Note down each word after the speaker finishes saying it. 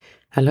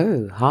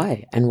Hello,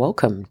 hi, and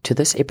welcome to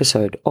this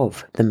episode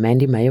of the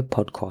Mandy Mayer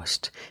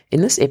podcast. In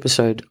this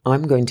episode,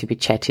 I'm going to be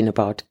chatting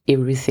about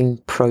everything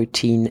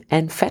protein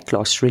and fat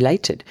loss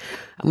related.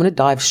 I'm going to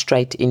dive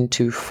straight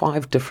into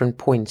 5 different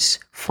points,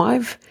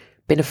 5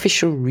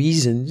 beneficial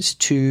reasons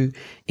to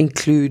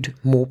include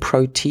more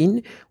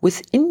protein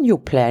within your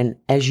plan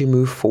as you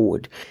move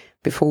forward.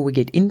 Before we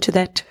get into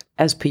that,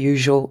 as per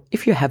usual,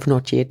 if you have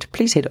not yet,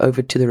 please head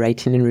over to the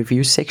rating and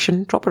review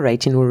section, drop a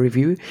rating or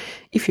review.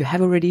 If you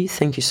have already,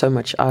 thank you so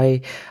much.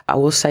 I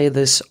will say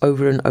this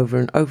over and over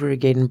and over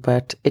again,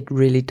 but it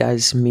really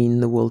does mean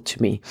the world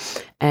to me.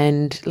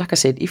 And like I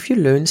said, if you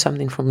learn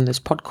something from this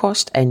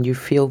podcast and you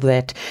feel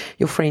that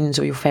your friends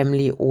or your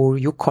family or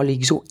your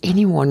colleagues or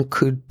anyone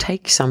could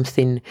take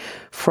something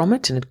from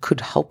it and it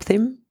could help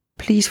them,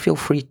 please feel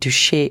free to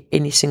share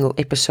any single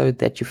episode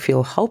that you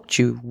feel helped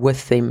you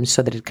with them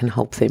so that it can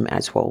help them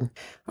as well.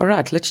 All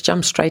right, let's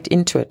jump straight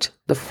into it.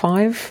 The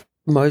 5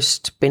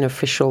 most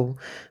beneficial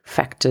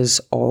factors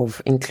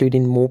of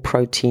including more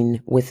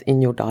protein within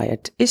your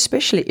diet,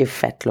 especially if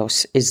fat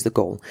loss is the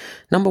goal.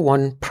 Number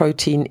 1,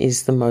 protein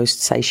is the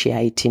most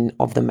satiating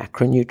of the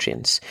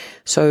macronutrients.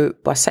 So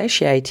by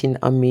satiating,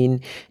 I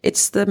mean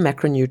it's the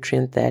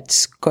macronutrient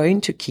that's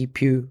going to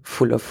keep you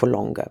fuller for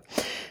longer.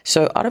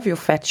 So out of your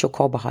fats, your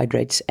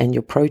carbohydrates, and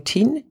your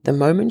protein, the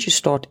moment you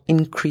start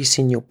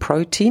increasing your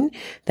protein,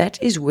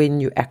 that is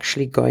when you're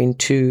actually going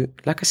to,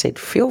 like I said,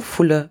 feel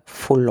fuller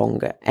for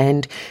longer.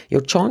 And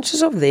your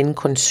chances of then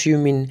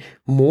consuming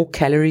more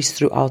calories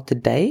throughout the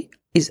day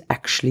is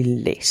actually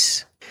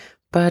less.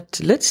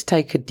 But let's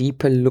take a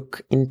deeper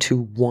look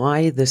into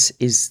why this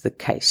is the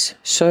case.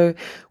 So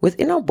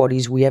within our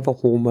bodies, we have a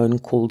hormone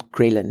called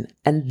ghrelin.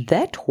 And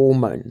that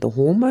hormone, the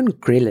hormone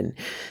ghrelin,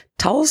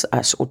 tells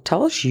us or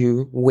tells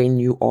you when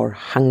you are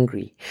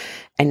hungry.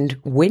 And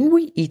when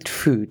we eat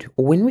food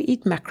or when we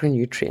eat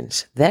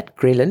macronutrients, that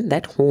ghrelin,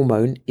 that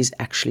hormone is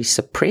actually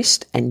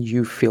suppressed and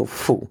you feel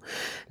full.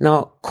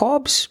 Now,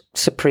 carbs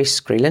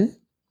suppress ghrelin,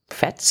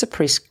 fats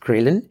suppress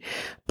ghrelin,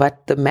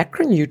 but the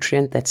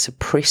macronutrient that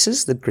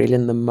suppresses the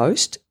ghrelin the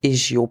most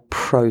is your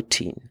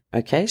protein.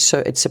 Okay, so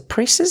it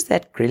suppresses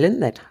that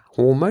ghrelin, that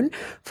hormone,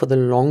 for the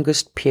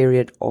longest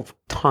period of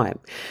time.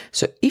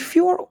 So if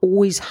you are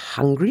always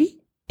hungry,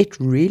 it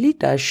really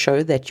does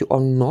show that you are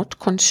not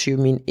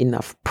consuming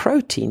enough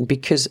protein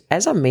because,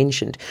 as I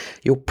mentioned,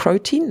 your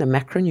protein, the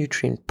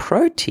macronutrient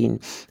protein,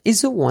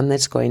 is the one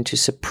that's going to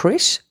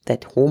suppress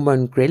that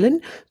hormone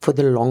ghrelin for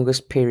the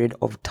longest period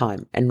of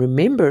time. And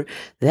remember,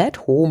 that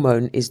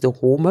hormone is the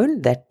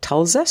hormone that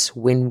tells us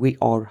when we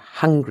are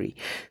hungry.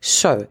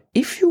 So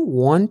if you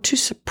want to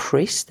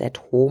suppress that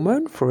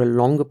hormone for a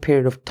longer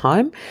period of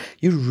time,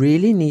 you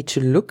really need to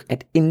look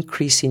at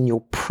increasing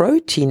your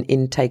protein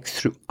intake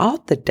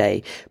throughout the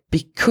day,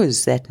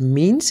 because that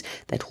means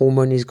that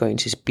hormone is going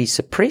to be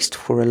suppressed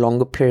for a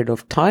longer period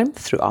of time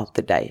throughout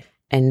the day.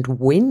 And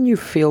when you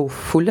feel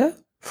fuller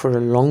for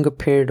a longer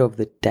period of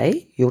the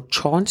day, your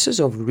chances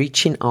of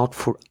reaching out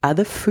for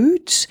other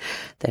foods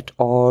that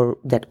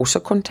also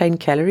contain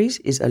calories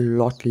is a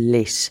lot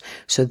less.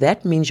 So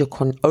that means your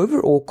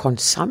overall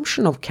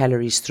consumption of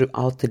calories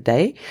throughout the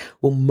day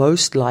will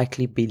most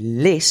likely be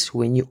less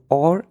when you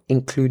are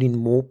including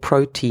more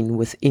protein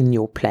within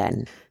your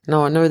plan.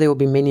 Now, I know there will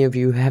be many of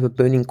you who have a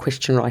burning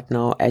question right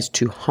now as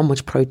to how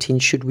much protein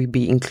should we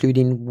be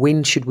including,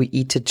 when should we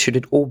eat it, should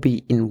it all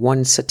be in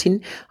one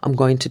sitting? I'm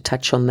going to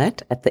touch on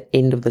that at the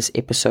end of this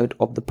episode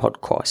of the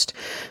podcast.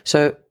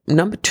 So,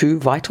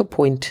 vital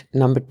point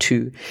number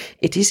 2,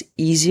 it is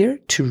easier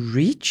to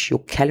reach your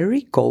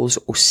calorie goals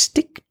or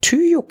stick to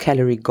your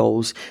calorie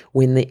goals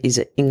when there is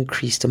an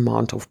increased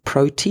amount of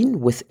protein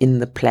within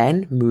the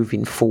plan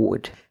moving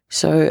forward.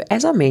 So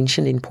as I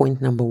mentioned in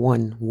point number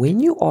 1, when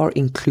you are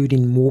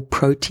including more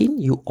protein,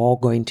 you are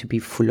going to be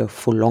fuller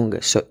for longer.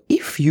 So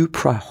if you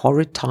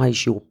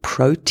prioritize your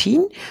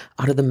protein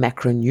out of the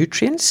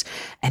macronutrients,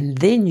 and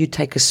then you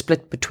take a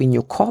split between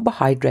your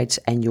carbohydrates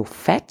and your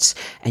fats,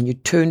 and you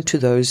turn to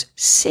those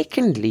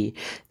secondly,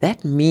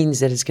 that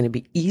means that it's going to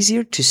be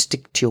easier to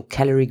stick to your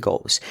calorie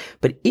goals.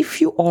 But if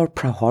you are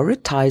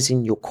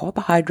prioritizing your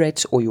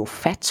carbohydrates or your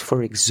fats,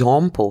 for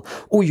example,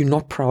 or you're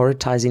not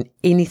prioritizing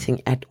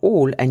anything at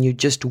all and you're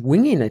just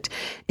winging it,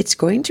 it's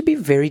going to be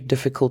very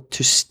difficult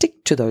to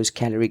stick to those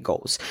calorie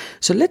goals.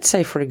 So let's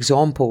say, for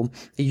example,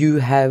 you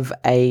have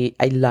a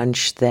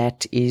lunch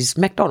that is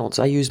McDonald's.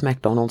 I use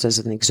McDonald's as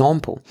an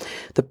example.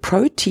 The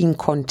protein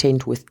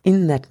content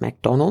within that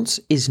McDonald's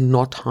is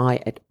not high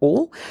at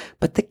all,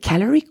 but the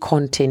calorie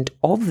content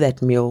of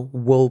that meal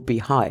will be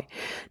high.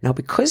 Now,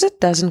 because it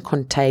doesn't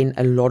contain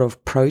a lot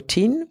of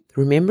protein,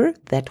 Remember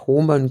that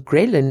hormone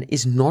ghrelin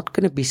is not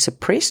going to be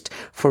suppressed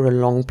for a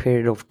long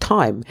period of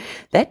time.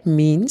 That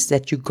means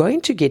that you're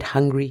going to get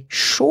hungry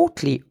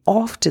shortly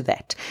after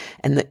that.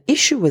 And the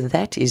issue with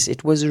that is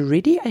it was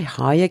already a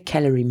higher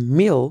calorie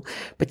meal,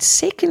 but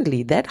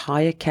secondly, that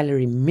higher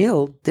calorie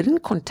meal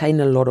didn't contain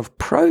a lot of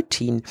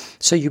protein,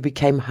 so you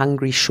became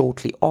hungry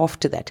shortly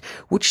after that,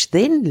 which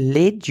then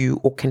led you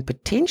or can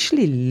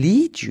potentially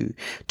lead you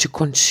to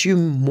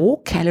consume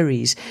more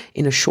calories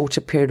in a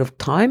shorter period of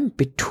time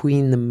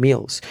between the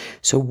meals.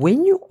 So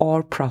when you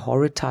are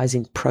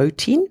prioritizing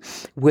protein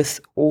with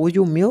all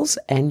your meals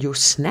and your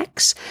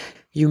snacks,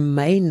 you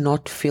may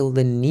not feel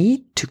the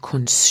need to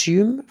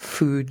consume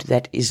food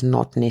that is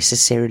not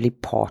necessarily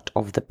part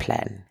of the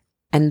plan.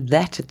 And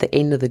that at the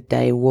end of the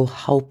day will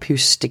help you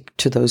stick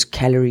to those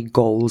calorie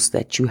goals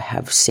that you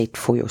have set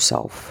for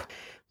yourself.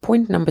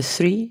 Point number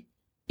 3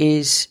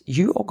 is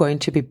you are going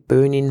to be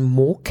burning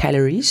more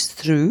calories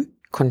through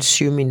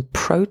consuming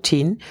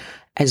protein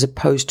as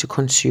opposed to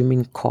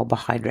consuming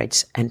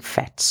carbohydrates and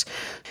fats.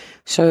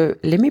 So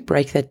let me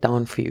break that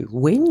down for you.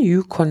 When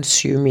you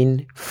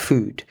consuming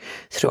food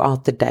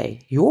throughout the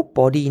day, your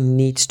body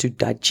needs to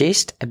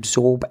digest,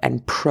 absorb,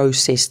 and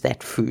process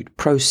that food,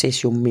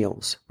 process your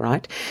meals,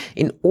 right?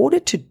 In order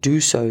to do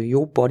so,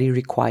 your body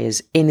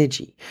requires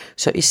energy.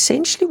 So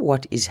essentially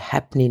what is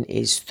happening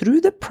is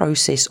through the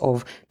process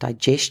of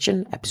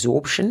digestion,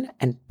 absorption,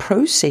 and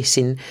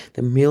processing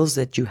the meals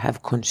that you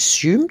have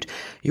consumed,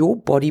 your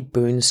body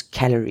burns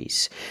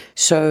calories.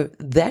 So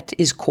that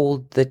is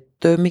called the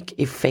thermic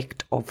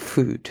effect of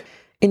food.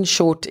 In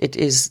short, it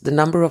is the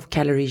number of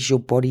calories your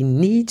body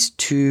needs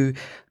to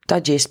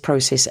digest,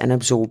 process, and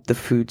absorb the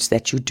foods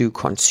that you do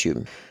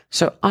consume.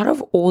 So out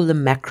of all the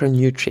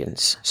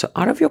macronutrients, so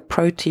out of your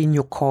protein,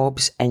 your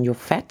carbs, and your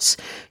fats,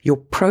 your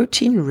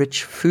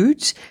protein-rich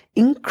foods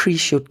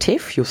increase your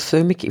TEF, your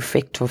thermic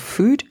effect of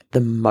food,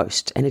 the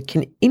most. And it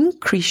can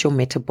increase your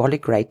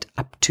metabolic rate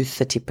up to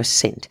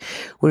 30%.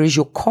 Whereas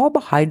your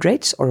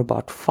carbohydrates are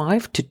about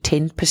 5 to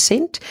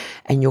 10%,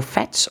 and your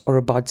fats are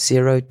about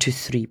 0 to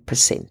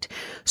 3%.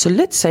 So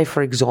let's say,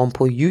 for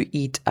example, you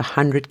eat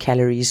 100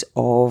 calories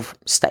of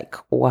steak,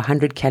 or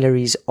 100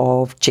 calories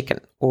of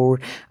chicken, or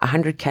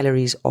 100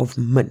 calories of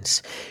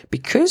mince.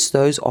 Because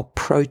those are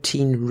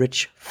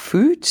protein-rich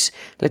foods,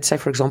 let's say,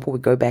 for example, we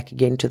go back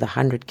again to the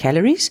 100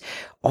 calories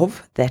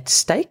of that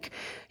steak,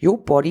 your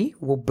body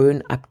will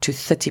burn up to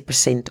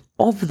 30%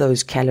 of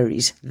those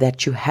calories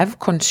that you have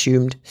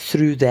consumed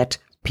through that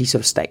piece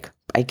of steak,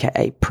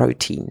 aka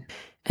protein.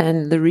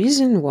 And the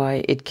reason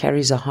why it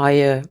carries a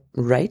higher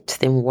rate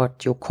than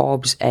what your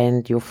carbs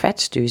and your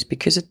fats do is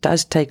because it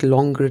does take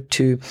longer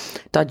to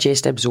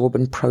digest, absorb,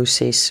 and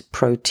process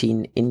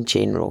protein in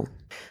general.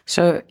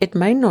 So it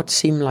may not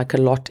seem like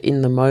a lot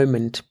in the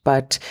moment,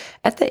 but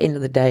at the end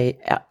of the day,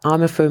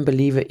 I'm a firm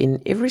believer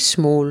in every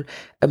small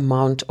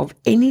amount of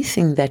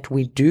anything that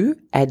we do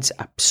adds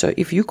up. So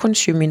if you're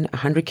consuming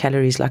 100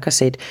 calories, like I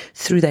said,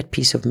 through that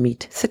piece of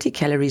meat, 30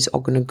 calories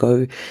are going to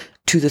go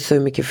to the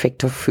thermic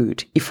effect of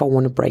food, if I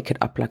want to break it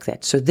up like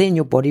that. So then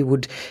your body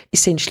would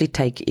essentially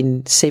take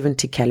in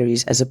 70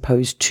 calories as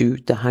opposed to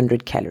the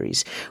 100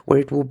 calories, where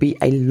it will be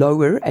a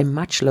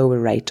much lower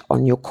rate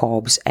on your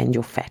carbs and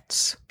your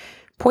fats.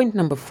 Point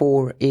number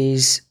 4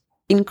 is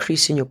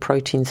increasing your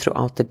protein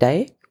throughout the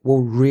day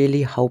will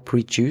really help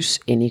reduce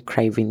any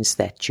cravings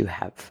that you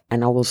have.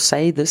 And I will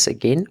say this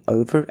again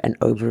over and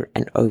over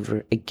and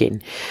over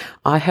again.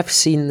 I have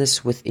seen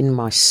this within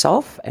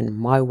myself and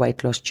my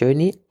weight loss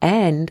journey,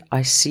 and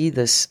I see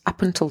this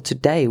up until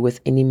today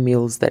with any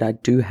meals that I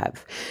do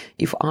have.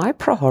 If I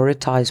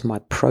prioritize my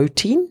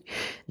protein,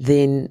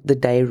 then the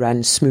day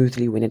runs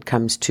smoothly when it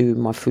comes to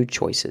my food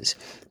choices.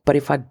 But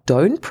if I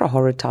don't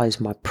prioritize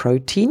my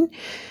protein,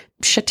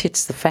 shit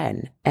hits the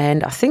fan.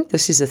 And I think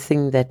this is a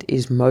thing that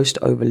is most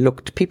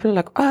overlooked. People are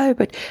like, oh,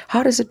 but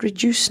how does it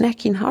reduce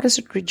snacking? How does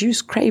it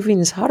reduce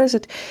cravings? How does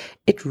it?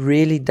 It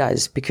really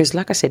does. Because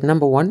like I said,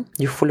 number 1,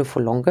 you're fuller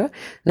for longer.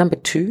 Number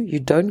 2,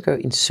 you don't go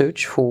in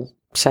search for,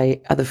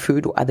 say, other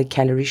food or other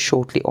calories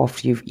shortly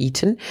after you've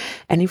eaten.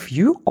 And if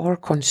you are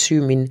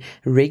consuming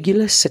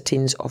regular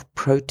sittings of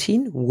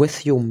protein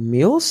with your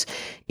meals,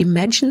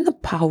 imagine the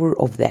power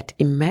of that.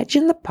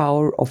 Imagine the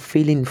power of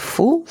feeling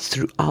full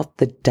throughout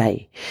the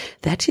day.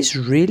 That is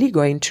really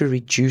going to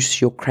reduce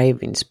your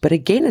cravings. But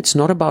again, it's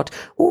not about,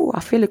 oh, I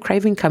feel a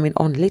craving coming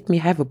on, let me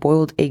have a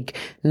boiled egg.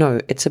 No,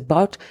 it's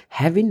about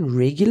having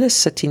regular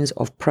sittings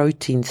of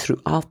protein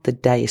throughout the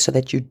day so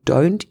that you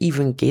don't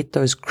even get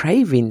those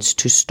cravings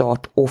to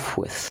start off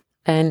with.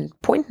 And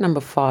point number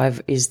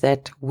 5 is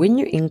that when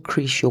you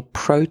increase your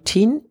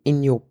protein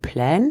in your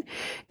plan,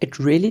 it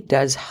really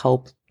does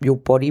help your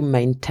body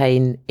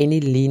maintain any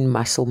lean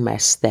muscle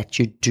mass that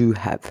you do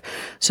have.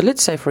 So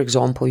let's say, for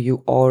example,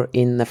 you are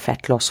in the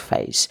fat loss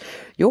phase.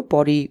 Your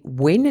body,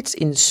 when it's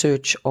in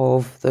search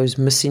of those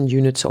missing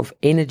units of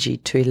energy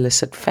to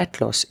elicit fat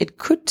loss, it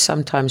could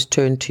sometimes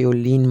turn to your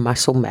lean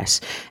muscle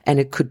mass and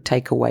it could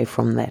take away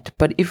from that.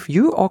 But if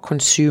you are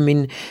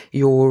consuming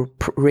your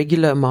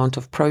regular amount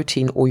of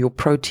protein or your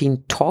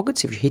protein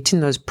targets, if you're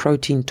hitting those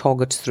protein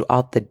targets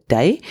throughout the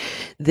day,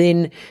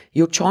 then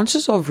your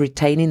chances of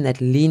retaining that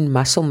lean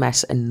muscle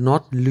mass and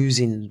not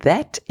losing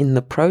that in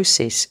the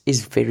process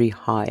is very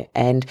high,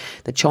 and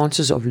the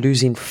chances of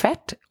losing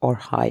fat are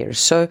higher.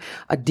 So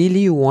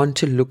ideally you want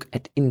to look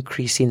at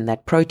increasing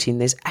that protein.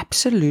 There's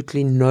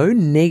absolutely no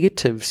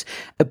negatives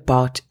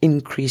about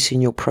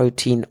increasing your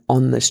protein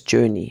on this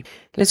journey.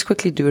 Let's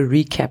quickly do a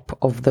recap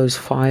of those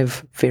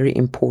 5 very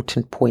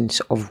important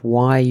points of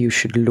why you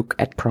should look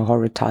at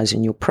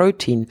prioritizing your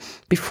protein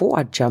before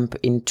I jump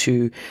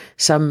into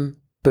some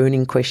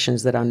burning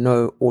questions that I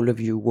know all of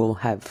you will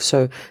have.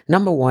 So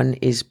number 1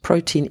 is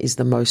protein is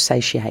the most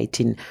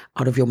satiating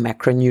out of your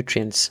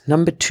macronutrients.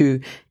 Number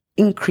 2,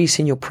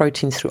 increasing your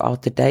protein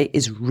throughout the day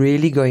is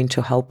really going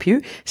to help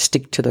you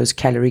stick to those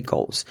calorie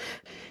goals.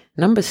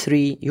 Number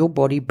 3, your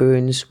body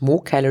burns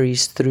more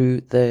calories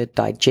through the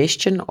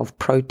digestion of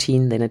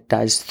protein than it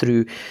does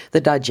through the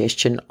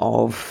digestion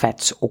of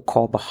fats or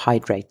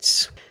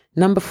carbohydrates.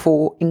 Number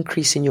 4,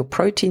 increasing your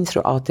protein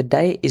throughout the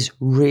day is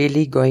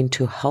really going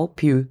to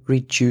help you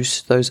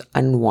reduce those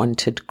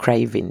unwanted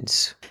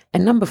cravings.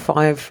 And number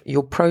 5,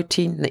 your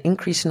protein, the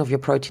increasing of your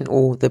protein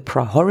or the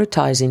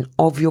prioritizing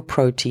of your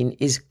protein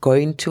is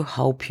going to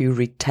help you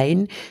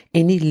retain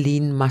any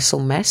lean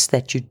muscle mass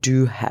that you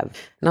do have.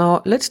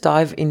 Now, let's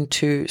dive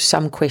into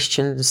some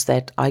questions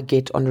that I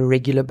get on a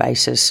regular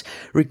basis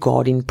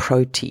regarding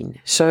protein.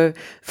 So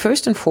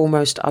first and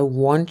foremost, I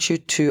want you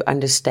to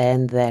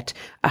understand that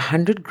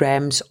 100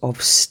 grams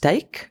of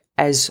steak,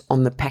 as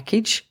on the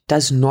package,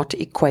 does not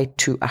equate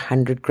to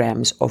 100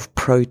 grams of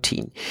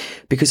protein.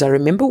 Because I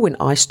remember when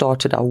I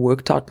started, I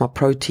worked out my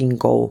protein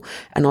goal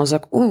and I was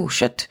like, oh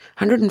shit,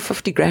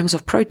 150 grams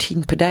of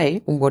protein per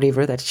day or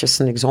whatever. That's just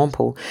an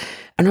example.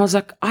 And I was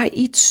like, I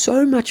eat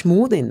so much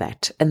more than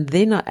that. And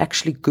then I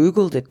actually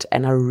Googled it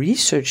and I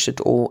researched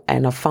it all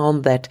and I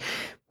found that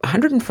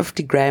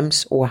 150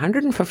 grams or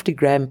 150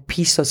 gram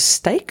piece of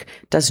steak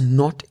does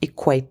not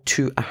equate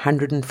to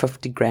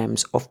 150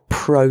 grams of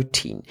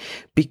protein,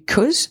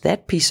 because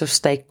that piece of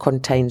steak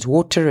contains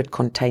water, it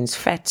contains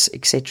fats,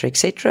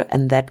 etc.,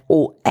 and that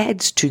all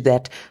adds to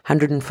that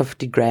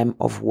 150 gram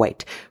of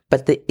weight.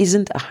 But there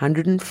isn't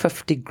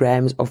 150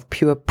 grams of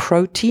pure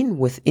protein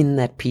within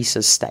that piece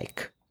of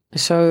steak.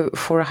 So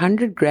for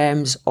 100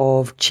 grams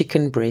of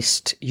chicken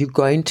breast, you're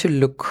going to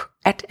look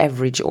at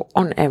average or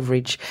on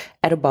average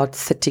at about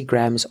 30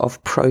 grams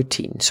of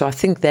protein. So I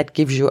think that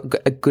gives you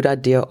a good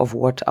idea of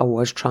what I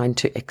was trying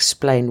to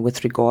explain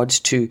with regards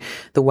to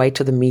the weight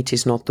of the meat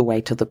is not the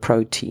weight of the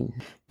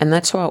protein. And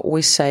that's why I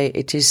always say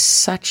it is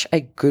such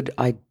a good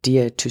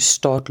idea to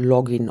start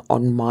logging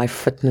on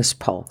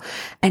MyFitnessPal.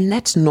 And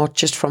that's not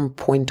just from a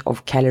point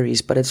of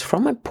calories, but it's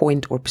from a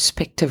point or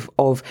perspective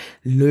of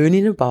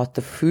learning about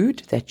the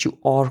food that you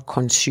are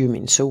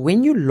consuming. So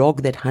when you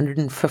log that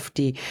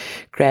 150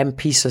 gram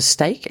piece of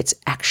steak, it's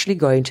actually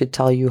going to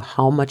tell you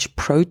how much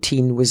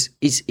protein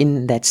is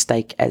in that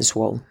steak as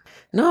well.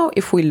 Now,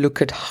 if we look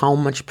at how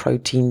much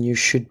protein you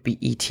should be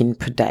eating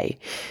per day,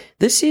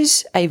 this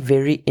is a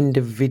very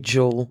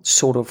individual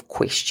sort of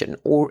question,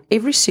 or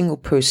every single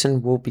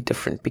person will be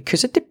different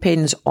because it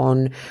depends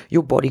on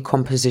your body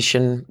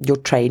composition, your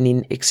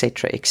training,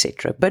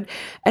 etc. But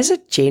as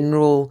a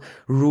general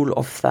rule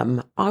of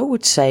thumb, I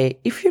would say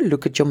if you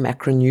look at your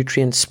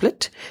macronutrient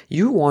split,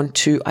 you want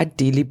to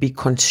ideally be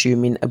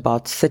consuming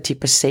about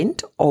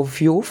 30% of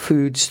your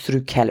foods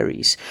through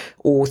calories,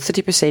 or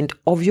 30%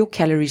 of your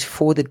calories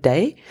for the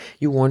day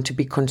you want to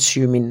be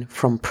consuming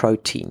from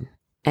protein.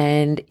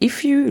 And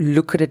if you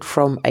look at it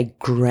from a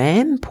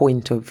gram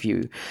point of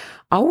view,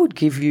 I would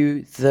give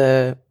you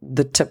the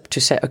tip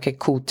to say, okay,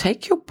 cool,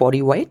 take your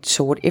body weight.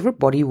 So whatever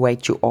body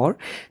weight you are,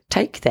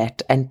 take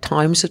that and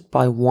times it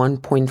by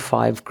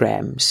 1.5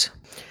 grams.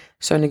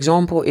 So an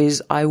example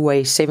is I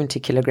weigh 70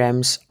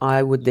 kilograms.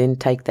 I would then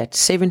take that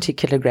 70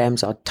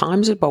 kilograms, I'll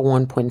times it by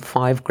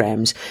 1.5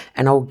 grams,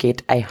 and I'll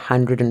get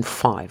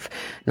 105.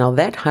 Now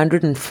that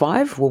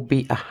 105 will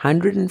be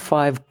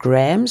 105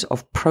 grams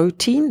of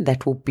protein.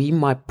 That will be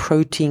my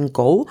protein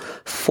goal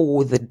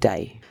for the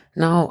day.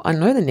 Now, I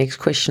know the next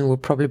question will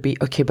probably be,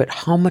 okay, but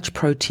how much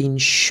protein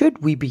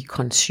should we be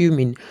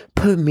consuming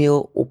per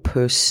meal or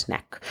per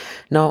snack?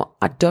 Now,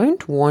 I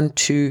don't want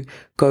to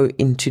go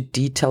into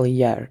detail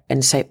here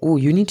and say, oh,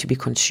 you need to be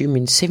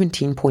consuming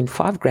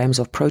 17.5 grams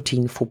of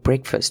protein for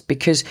breakfast,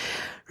 because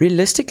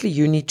realistically,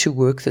 you need to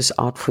work this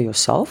out for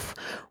yourself.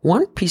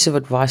 One piece of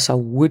advice I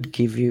would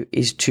give you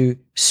is to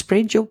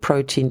spread your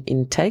protein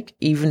intake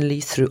evenly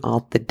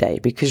throughout the day,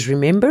 because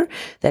remember,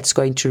 that's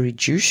going to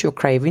reduce your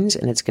cravings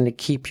and it's going to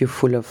keep you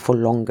fuller for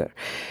longer.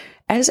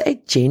 as a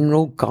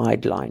general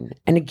guideline,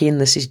 and again,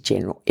 this is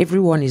general,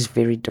 everyone is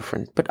very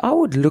different, but I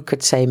would look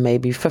at, say,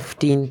 maybe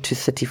 15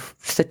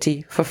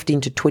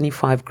 to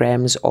 25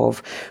 grams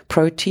of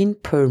protein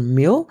per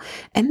meal,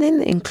 and then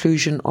the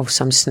inclusion of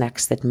some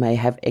snacks that may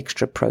have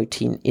extra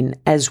protein in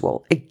as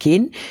well.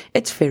 Again,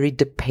 it's very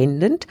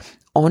dependent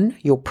on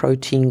your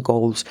protein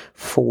goals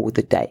for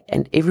the day,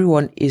 and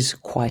everyone is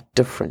quite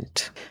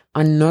different.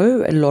 I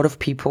know a lot of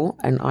people,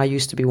 and I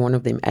used to be one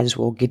of them as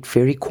well, get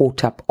very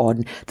caught up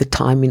on the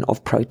timing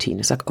of protein.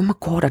 It's like, oh my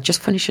God, I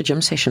just finished a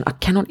gym session. I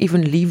cannot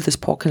even leave this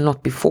parking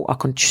lot before I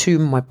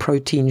consume my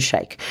protein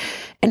shake.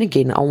 And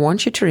again, I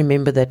want you to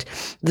remember that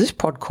this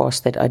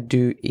podcast that I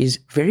do is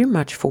very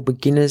much for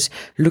beginners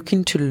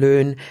looking to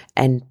learn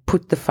and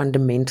put the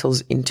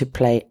fundamentals into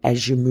play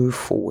as you move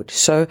forward.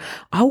 So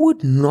I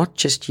would not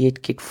just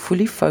yet get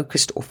fully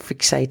focused or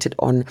fixated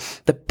on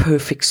the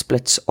perfect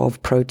splits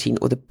of protein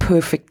or the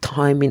perfect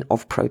timing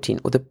of protein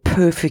or the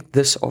perfect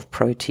this of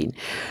protein.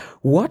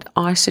 What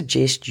I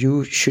suggest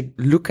you should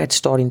look at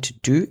starting to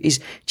do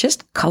is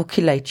just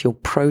calculate your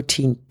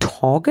protein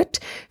target,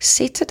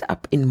 set it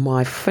up in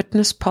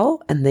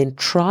MyFitnessPal, and then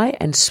try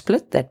and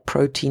split that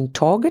protein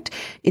target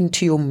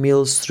into your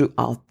meals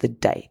throughout the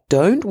day.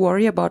 Don't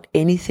worry about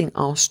anything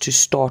else to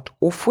start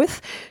off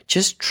with.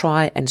 Just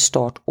try and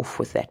start off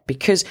with that,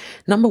 because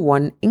number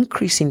one,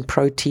 increasing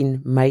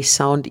protein may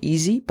sound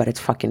easy, but it's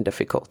fucking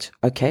difficult.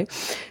 Okay.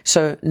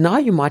 So now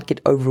you might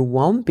get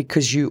overwhelmed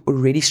because you're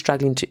already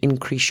struggling to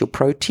increase your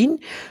protein,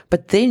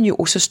 but then you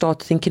also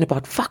start thinking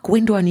about, fuck,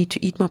 when do I need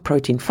to eat my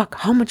protein? Fuck,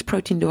 how much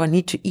protein do I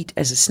need to eat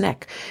as a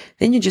snack?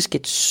 Then you just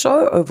get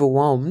so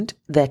overwhelmed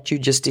that you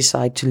just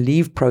decide to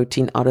leave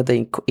protein out of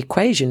the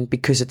equation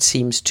because it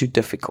seems too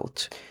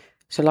difficult.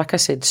 So like I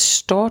said,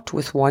 start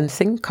with one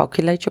thing,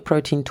 calculate your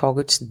protein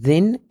targets,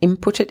 then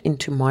input it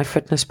into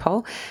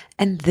MyFitnessPal,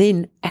 and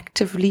then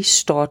actively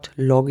start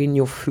logging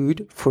your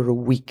food for a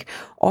week.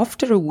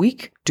 After a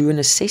week, do an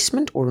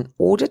assessment or an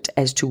audit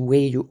as to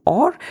where you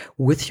are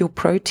with your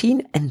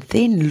protein, and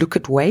then look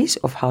at ways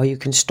of how you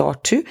can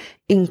start to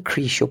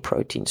increase your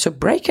protein. So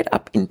break it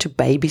up into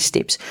baby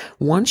steps.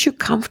 Once you're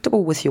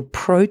comfortable with your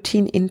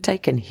protein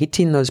intake and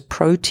hitting those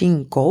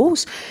protein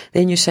goals,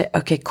 then you say,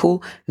 okay,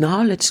 cool.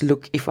 Now let's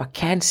look if I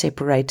can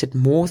separate it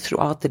more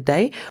throughout the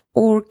day,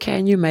 or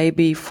can you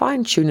maybe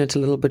fine tune it a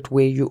little bit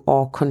where you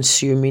are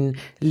consuming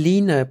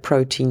leaner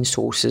protein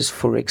sources,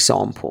 for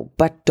example,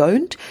 but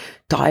don't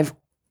dive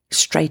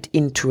straight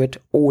into it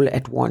all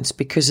at once,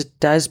 because it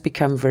does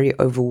become very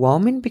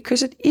overwhelming,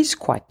 because it is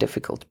quite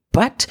difficult,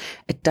 but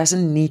it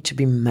doesn't need to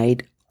be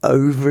made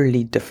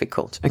overly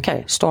difficult.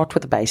 Okay, start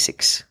with the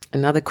basics.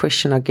 Another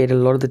question I get a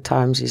lot of the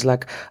times is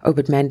like, oh,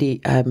 but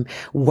Mandy,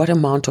 what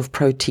amount of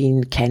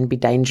protein can be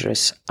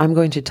dangerous? I'm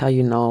going to tell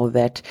you now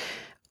that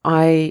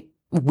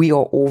we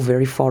are all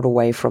very far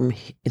away from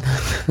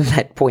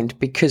that point,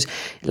 because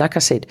like I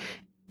said,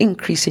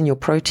 increasing your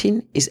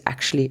protein is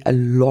actually a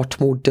lot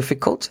more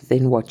difficult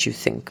than what you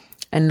think.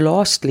 And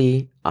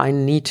lastly, I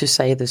need to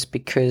say this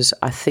because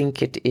I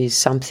think it is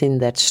something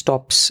that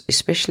stops,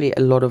 especially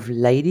a lot of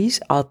ladies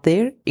out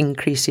there,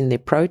 increasing their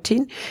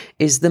protein,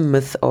 is the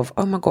myth of,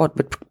 oh my God,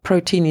 but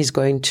protein is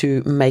going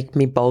to make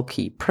me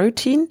bulky.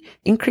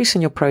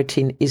 Increasing your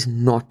protein is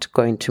not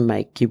going to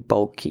make you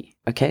bulky.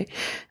 Okay.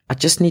 I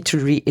just need to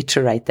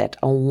reiterate that.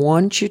 I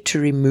want you to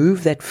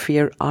remove that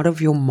fear out of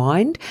your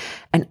mind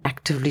and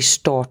actively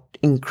start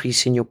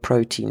increasing your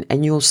protein.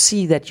 And you'll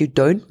see that you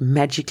don't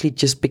magically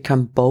just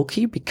become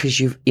bulky because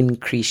you've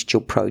increased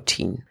your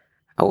protein.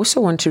 I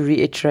also want to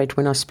reiterate,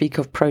 when I speak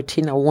of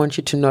protein, I want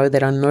you to know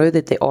that I know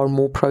that there are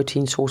more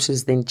protein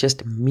sources than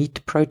just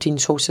meat protein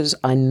sources.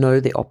 I know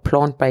there are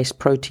plant-based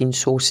protein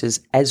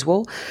sources as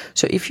well.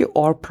 So if you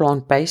are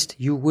plant-based,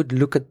 you would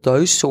look at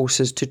those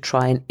sources to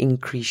try and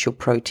increase your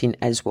protein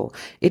as well.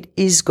 It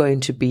is going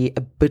to be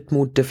a bit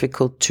more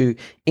difficult to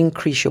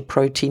increase your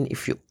protein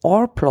if you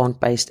are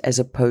plant-based as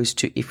opposed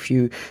to if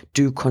you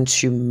do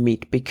consume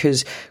meat,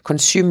 because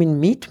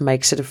consuming meat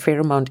makes it a fair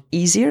amount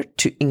easier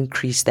to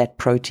increase that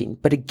protein.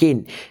 But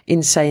again,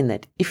 in saying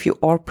that, if you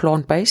are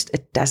plant-based,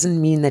 it doesn't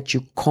mean that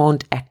you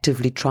can't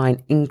actively try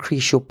and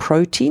increase your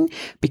protein,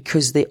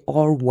 because there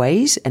are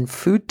ways and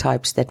food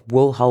types that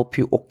will help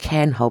you or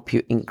can help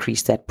you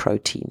increase that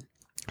protein.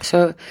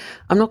 So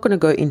I'm not going to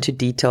go into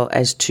detail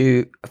as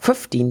to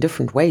 15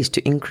 different ways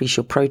to increase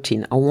your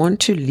protein. I want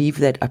to leave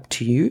that up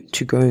to you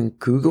to go and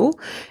Google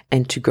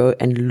and to go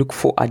and look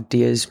for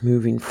ideas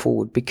moving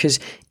forward, because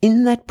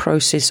in that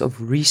process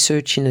of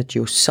researching it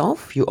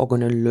yourself, you are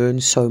going to learn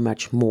so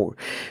much more.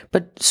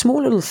 But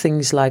small little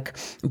things like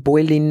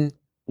boiling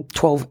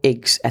 12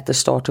 eggs at the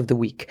start of the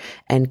week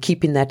and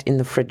keeping that in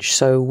the fridge.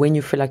 So when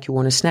you feel like you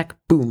want a snack,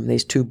 boom,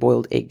 there's 2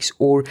 boiled eggs.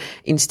 Or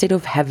instead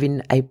of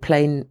having a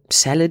plain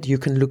salad, you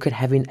can look at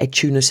having a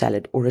tuna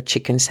salad or a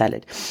chicken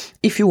salad.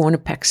 If you want to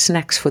pack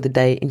snacks for the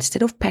day,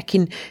 instead of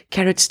packing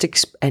carrot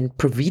sticks and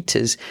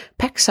Provitas,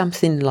 pack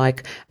something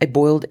like a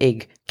boiled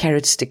egg,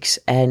 carrot sticks,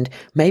 and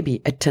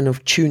maybe a tin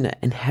of tuna,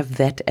 and have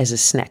that as a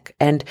snack.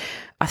 And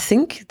I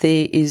think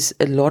there is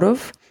a lot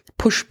of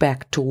push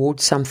back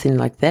towards something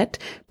like that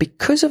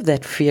because of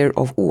that fear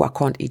of, I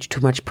can't eat too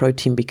much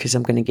protein because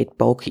I'm going to get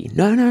bulky.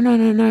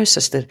 No,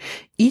 sister.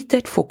 Eat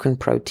that fucking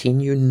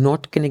protein. You're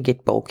not going to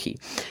get bulky.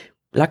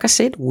 Like I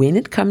said, when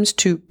it comes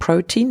to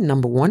protein,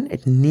 number one,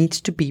 it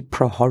needs to be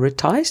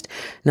prioritized.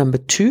 Number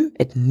two,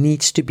 it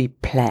needs to be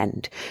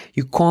planned.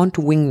 You can't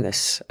wing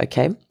this,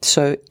 okay?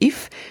 So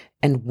if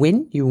and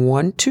when you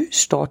want to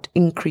start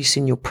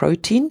increasing your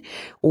protein,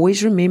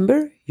 always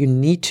remember you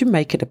need to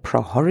make it a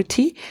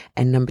priority.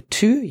 And number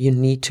two, you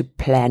need to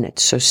plan it.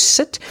 So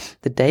sit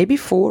the day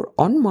before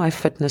on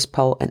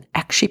MyFitnessPal and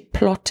actually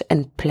plot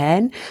and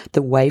plan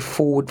the way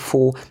forward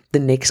for the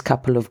next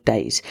couple of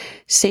days.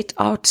 Set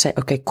out, say,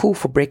 okay, cool,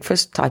 for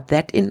breakfast, type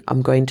that in.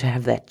 I'm going to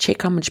have that.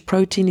 Check how much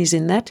protein is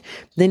in that.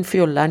 Then for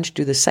your lunch,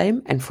 do the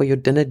same. And for your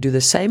dinner, do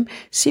the same.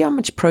 See how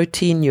much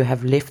protein you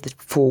have left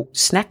for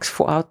snacks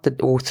throughout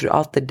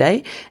the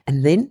day.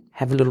 And then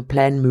have a little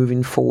plan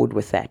moving forward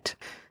with that.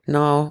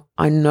 Now,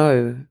 I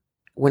know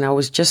when I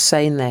was just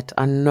saying that,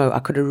 I know I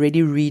could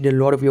already read a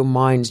lot of your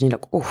minds and you're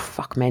like, oh,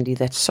 fuck, Mandy,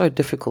 that's so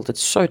difficult.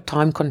 It's so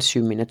time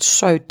consuming. It's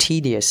so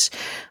tedious.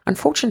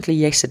 Unfortunately,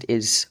 yes, it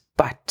is.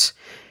 But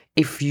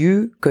if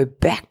you go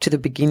back to the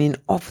beginning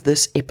of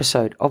this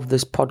episode of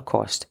this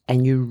podcast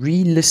and you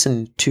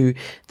re-listen to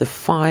the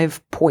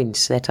 5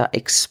 points that are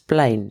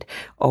explained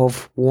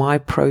of why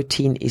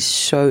protein is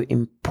so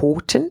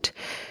important,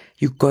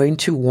 you're going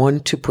to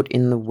want to put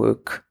in the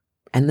work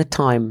and the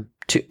time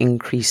to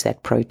increase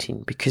that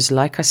protein, because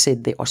like I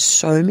said, there are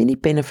so many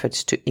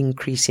benefits to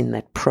increasing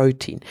that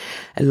protein.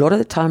 A lot of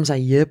the times I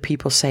hear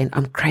people saying,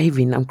 I'm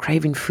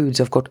craving foods.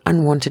 I've got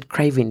unwanted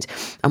cravings.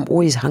 I'm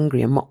always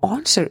hungry. And my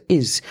answer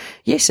is,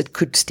 yes, it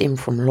could stem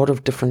from a lot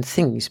of different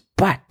things,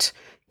 but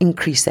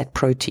increase that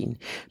protein,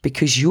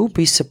 because you'll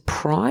be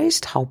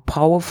surprised how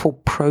powerful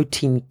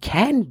protein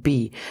can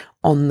be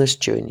on this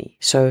journey.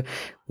 So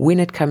when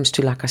it comes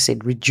to, like I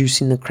said,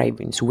 reducing the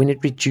cravings, when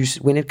it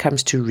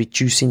comes to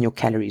reducing your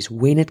calories,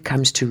 when it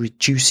comes to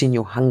reducing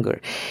your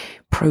hunger,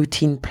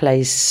 protein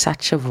plays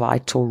such a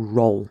vital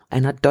role.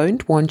 And I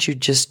don't want you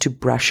just to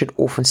brush it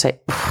off and say,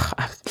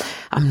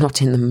 I'm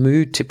not in the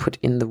mood to put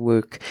in the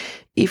work.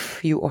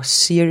 If you are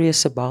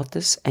serious about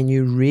this and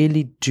you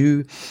really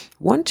do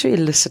want to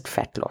elicit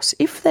fat loss,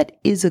 if that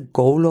is a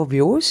goal of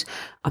yours,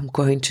 I'm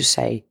going to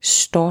say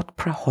start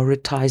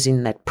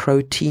prioritizing that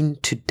protein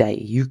today.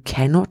 You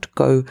cannot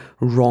go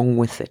wrong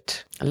with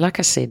it. Like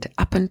I said,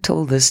 up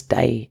until this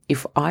day,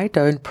 if I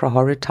don't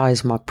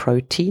prioritize my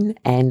protein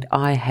and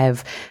I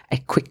have a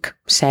quick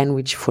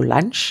sandwich for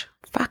lunch,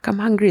 fuck, I'm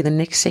hungry the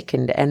next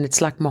second. And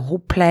it's like my whole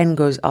plan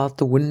goes out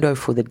the window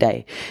for the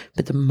day.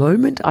 But the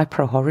moment I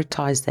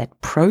prioritize that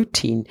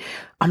protein,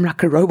 I'm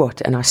like a robot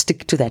and I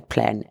stick to that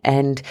plan.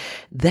 And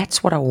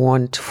that's what I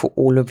want for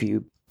all of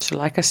you. So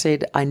like I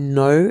said, I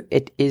know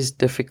it is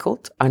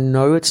difficult. I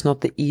know it's not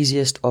the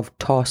easiest of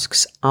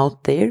tasks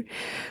out there,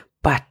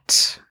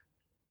 but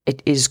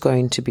it is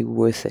going to be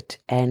worth it.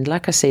 And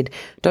like I said,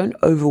 don't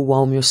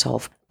overwhelm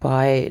yourself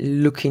by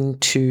looking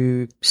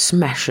to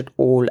smash it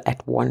all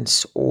at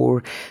once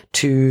or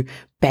to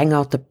bang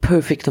out the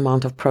perfect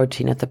amount of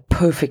protein at the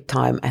perfect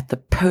time, at the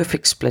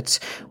perfect splits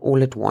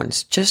all at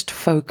once. Just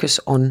focus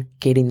on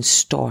getting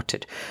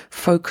started.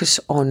 Focus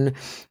on,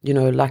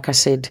 like I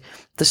said,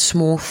 the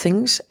small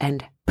things,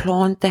 and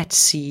plant that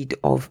seed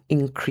of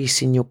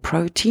increasing your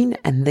protein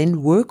and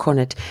then work on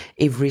it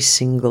every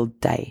single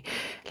day.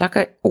 Like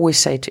I always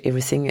say to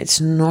everything, it's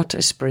not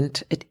a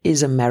sprint, it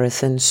is a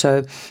marathon.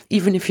 So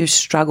even if you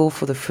struggle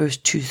for the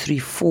first 2, 3,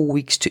 4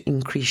 weeks to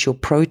increase your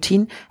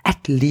protein,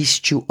 at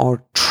least you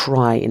are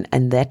trying,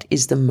 and that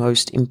is the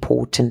most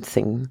important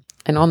thing.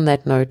 And on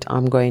that note,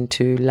 I'm going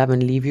to love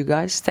and leave you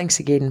guys. Thanks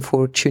again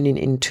for tuning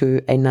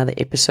into another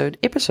episode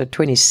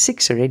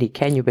 26 already.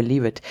 Can you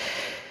believe it?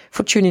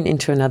 For tuning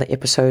into another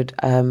episode.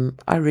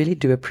 I really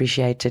do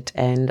appreciate it.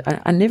 And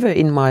I never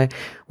in my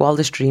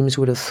wildest dreams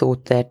would have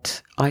thought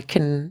that I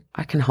can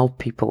help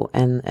people.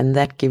 And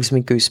that gives me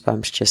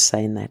goosebumps just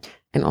saying that.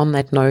 And on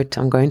that note,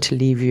 I'm going to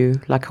leave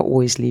you like I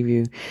always leave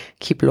you.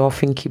 Keep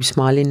laughing, keep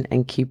smiling,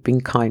 and keep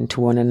being kind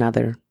to one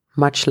another.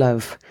 Much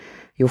love.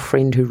 Your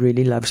friend who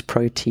really loves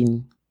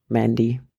protein, Mandy.